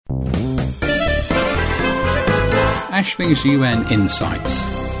Ashling's UN Insights,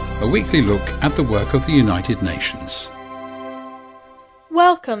 a weekly look at the work of the United Nations.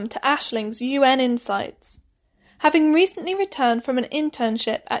 Welcome to Ashling's UN Insights. Having recently returned from an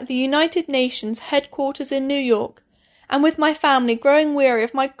internship at the United Nations headquarters in New York, and with my family growing weary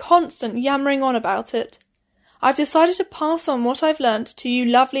of my constant yammering on about it, I've decided to pass on what I've learnt to you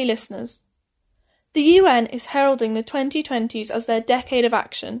lovely listeners. The UN is heralding the 2020s as their decade of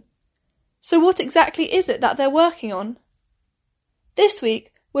action. So what exactly is it that they're working on? This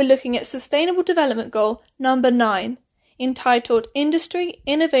week, we're looking at Sustainable Development Goal number 9, entitled Industry,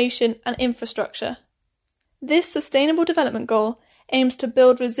 Innovation and Infrastructure. This Sustainable Development Goal aims to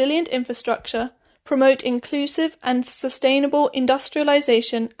build resilient infrastructure, promote inclusive and sustainable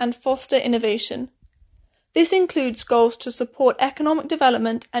industrialization and foster innovation. This includes goals to support economic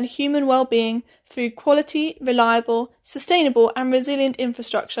development and human well-being through quality, reliable, sustainable and resilient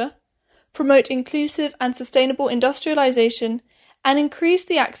infrastructure, promote inclusive and sustainable industrialization, and increase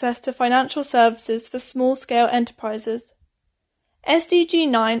the access to financial services for small-scale enterprises. SDG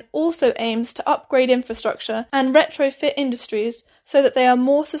 9 also aims to upgrade infrastructure and retrofit industries so that they are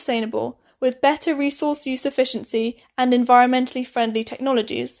more sustainable, with better resource use efficiency and environmentally friendly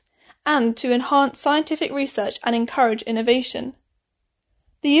technologies, and to enhance scientific research and encourage innovation.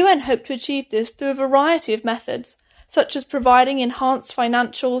 The UN hope to achieve this through a variety of methods, such as providing enhanced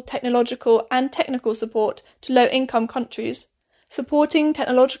financial, technological and technical support to low-income countries, supporting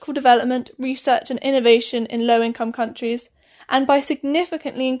technological development, research and innovation in low-income countries, and by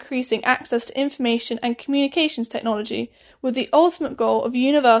significantly increasing access to information and communications technology with the ultimate goal of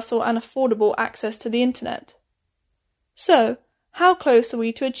universal and affordable access to the Internet. So, how close are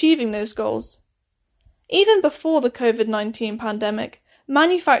we to achieving those goals? Even before the COVID-19 pandemic,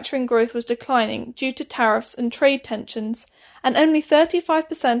 manufacturing growth was declining due to tariffs and trade tensions, and only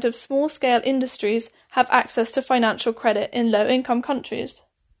 35% of small-scale industries have access to financial credit in low-income countries.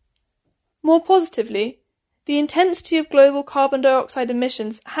 More positively, the intensity of global carbon dioxide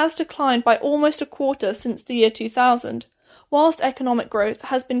emissions has declined by almost a quarter since the year 2000, whilst economic growth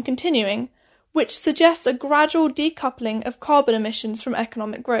has been continuing, which suggests a gradual decoupling of carbon emissions from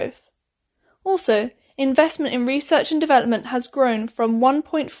economic growth. Also, investment in research and development has grown from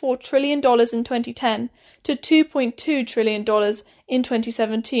 $1.4 trillion in 2010 to $2.2 trillion in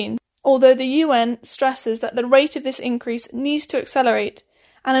 2017, although the UN stresses that the rate of this increase needs to accelerate,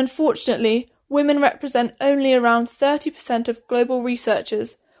 and unfortunately, women represent only around 30% of global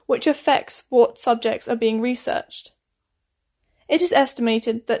researchers, which affects what subjects are being researched. It is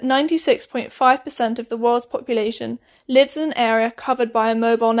estimated that 96.5% of the world's population lives in an area covered by a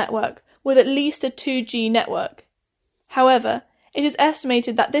mobile network with at least a 2G network. However, it is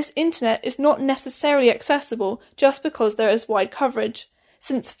estimated that this internet is not necessarily accessible just because there is wide coverage,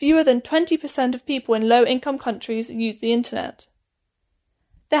 since fewer than 20% of people in low-income countries use the internet.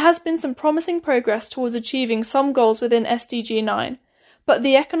 There has been some promising progress towards achieving some goals within SDG 9, but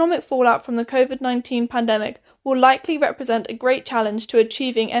the economic fallout from the COVID-19 pandemic will likely represent a great challenge to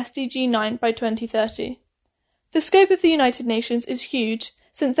achieving SDG 9 by 2030. The scope of the United Nations is huge,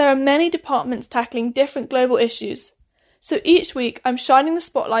 since there are many departments tackling different global issues. So each week I'm shining the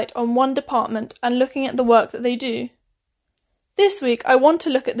spotlight on one department and looking at the work that they do. This week I want to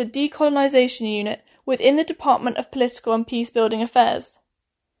look at the Decolonization Unit within the Department of Political and Peace-Building Affairs.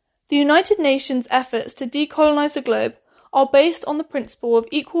 The United Nations' efforts to decolonize the globe are based on the principle of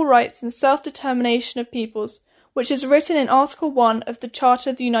equal rights and self-determination of peoples, which is written in Article 1 of the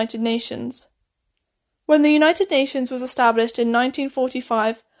Charter of the United Nations. When the United Nations was established in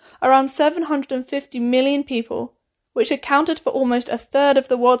 1945, around 750 million people, which accounted for almost a third of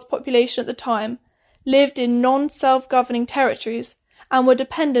the world's population at the time, lived in non-self-governing territories and were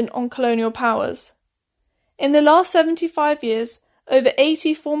dependent on colonial powers. In the last 75 years, over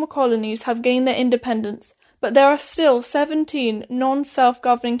 80 former colonies have gained their independence, but there are still 17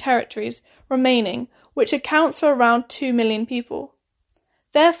 non-self-governing territories remaining, which accounts for around 2 million people.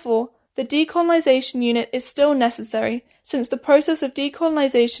 Therefore, the decolonization unit is still necessary, since the process of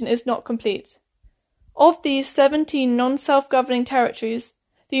decolonization is not complete. Of these 17 non-self-governing territories,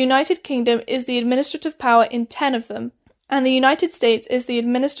 the United Kingdom is the administrative power in 10 of them, and the United States is the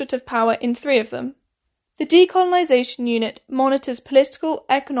administrative power in 3 of them. The Decolonization Unit monitors political,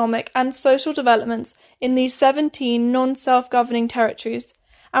 economic and social developments in these 17 non-self-governing territories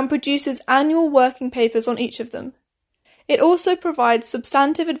and produces annual working papers on each of them. It also provides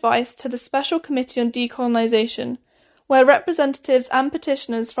substantive advice to the Special Committee on Decolonization, where representatives and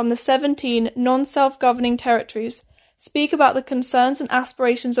petitioners from the 17 non-self-governing territories speak about the concerns and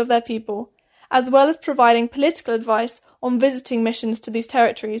aspirations of their people, as well as providing political advice on visiting missions to these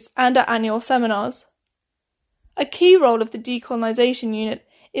territories and at annual seminars. A key role of the Decolonisation Unit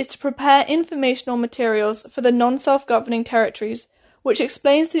is to prepare informational materials for the non-self-governing territories, which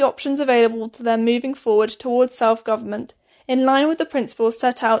explains the options available to them moving forward towards self-government, in line with the principles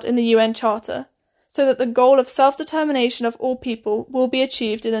set out in the UN Charter, so that the goal of self-determination of all people will be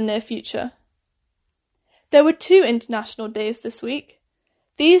achieved in the near future. There were 2 international days this week.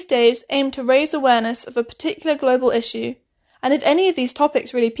 These days aim to raise awareness of a particular global issue, and if any of these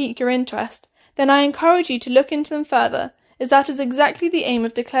topics really pique your interest, then I encourage you to look into them further, as that is exactly the aim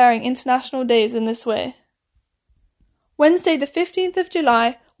of declaring international days in this way. Wednesday the 15th of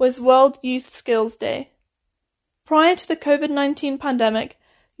July was World Youth Skills Day. Prior to the COVID-19 pandemic,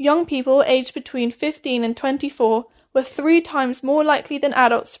 young people aged between 15 and 24 were 3 times more likely than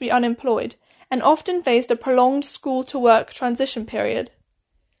adults to be unemployed and often faced a prolonged school-to-work transition period.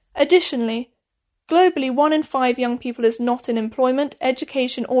 Additionally, globally 1 in 5 young people is not in employment,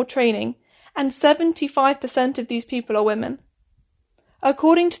 education or training, and 75% of these people are women.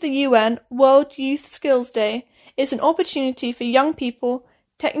 According to the UN, World Youth Skills Day is an opportunity for young people,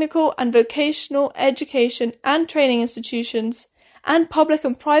 technical and vocational education and training institutions, and public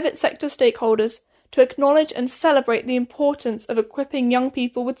and private sector stakeholders to acknowledge and celebrate the importance of equipping young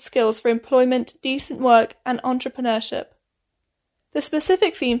people with skills for employment, decent work, and entrepreneurship. The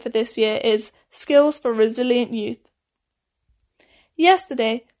specific theme for this year is Skills for Resilient Youth.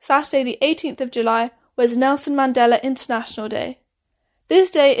 Yesterday, Saturday the 18th of July, was Nelson Mandela International Day. This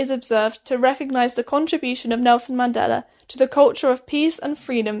day is observed to recognise the contribution of Nelson Mandela to the culture of peace and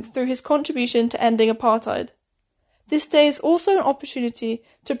freedom through his contribution to ending apartheid. This day is also an opportunity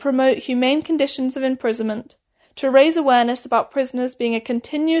to promote humane conditions of imprisonment, to raise awareness about prisoners being a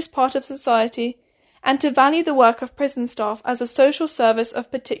continuous part of society, and to value the work of prison staff as a social service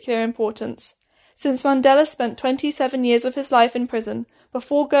of particular importance, since Mandela spent 27 years of his life in prison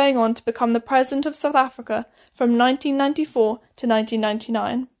before going on to become the President of South Africa from 1994 to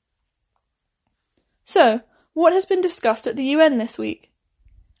 1999. So, what has been discussed at the UN this week?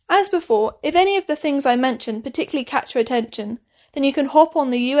 As before, if any of the things I mentioned particularly catch your attention, then you can hop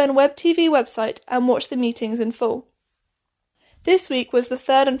on the UN Web TV website and watch the meetings in full. This week was the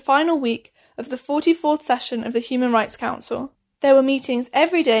 3rd and final week of the 44th session of the Human Rights Council. There were meetings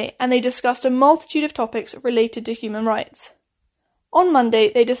every day and they discussed a multitude of topics related to human rights. On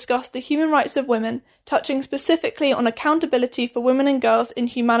Monday, they discussed the human rights of women, touching specifically on accountability for women and girls in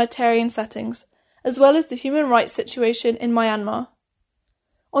humanitarian settings, as well as the human rights situation in Myanmar.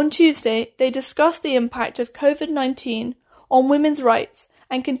 On Tuesday, they discussed the impact of COVID-19 on women's rights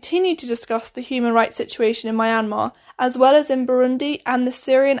and continued to discuss the human rights situation in Myanmar, as well as in Burundi and the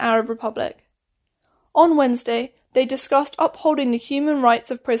Syrian Arab Republic. On Wednesday, they discussed upholding the human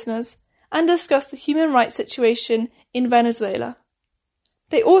rights of prisoners and discussed the human rights situation in Venezuela.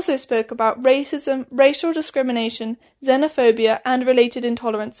 They also spoke about racism, racial discrimination, xenophobia and related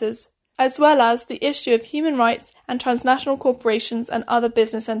intolerances, as well as the issue of human rights and transnational corporations and other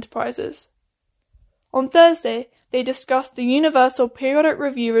business enterprises. On Thursday, they discussed the Universal Periodic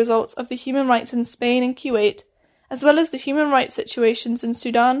Review results of the human rights in Spain and Kuwait, as well as the human rights situations in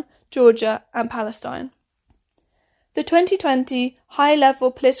Sudan, Georgia and Palestine. The 2020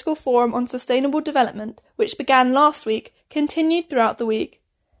 High-Level Political Forum on Sustainable Development, which began last week, continued throughout the week.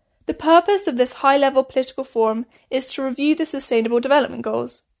 The purpose of this high-level political forum is to review the Sustainable Development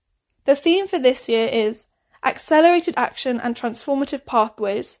Goals. The theme for this year is Accelerated Action and Transformative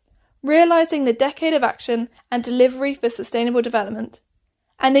Pathways, realising the decade of action and delivery for sustainable development.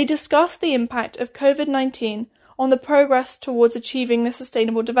 And they discussed the impact of COVID-19 on the progress towards achieving the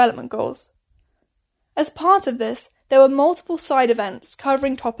Sustainable Development Goals. As part of this, there were multiple side events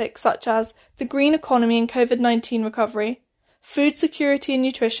covering topics such as the green economy and COVID-19 recovery, food security and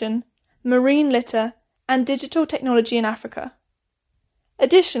nutrition, marine litter, and digital technology in Africa.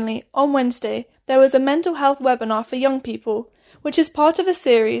 Additionally, on Wednesday, there was a mental health webinar for young people, which is part of a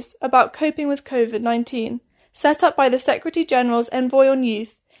series about coping with COVID-19, set up by the Secretary-General's Envoy on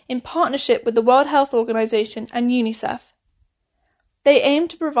Youth in partnership with the World Health Organization and UNICEF. They aim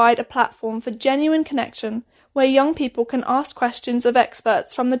to provide a platform for genuine connection where young people can ask questions of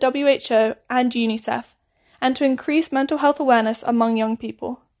experts from the WHO and UNICEF, and to increase mental health awareness among young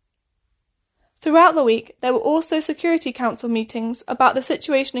people. Throughout the week, there were also Security Council meetings about the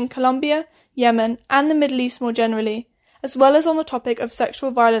situation in Colombia, Yemen, and the Middle East more generally, as well as on the topic of sexual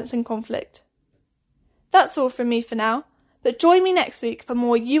violence and conflict. That's all from me for now, but join me next week for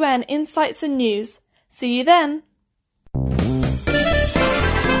more UN insights and news. See you then!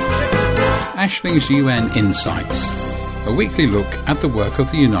 Ashling's UN Insights, a weekly look at the work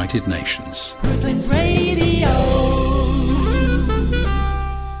of the United Nations. Radio.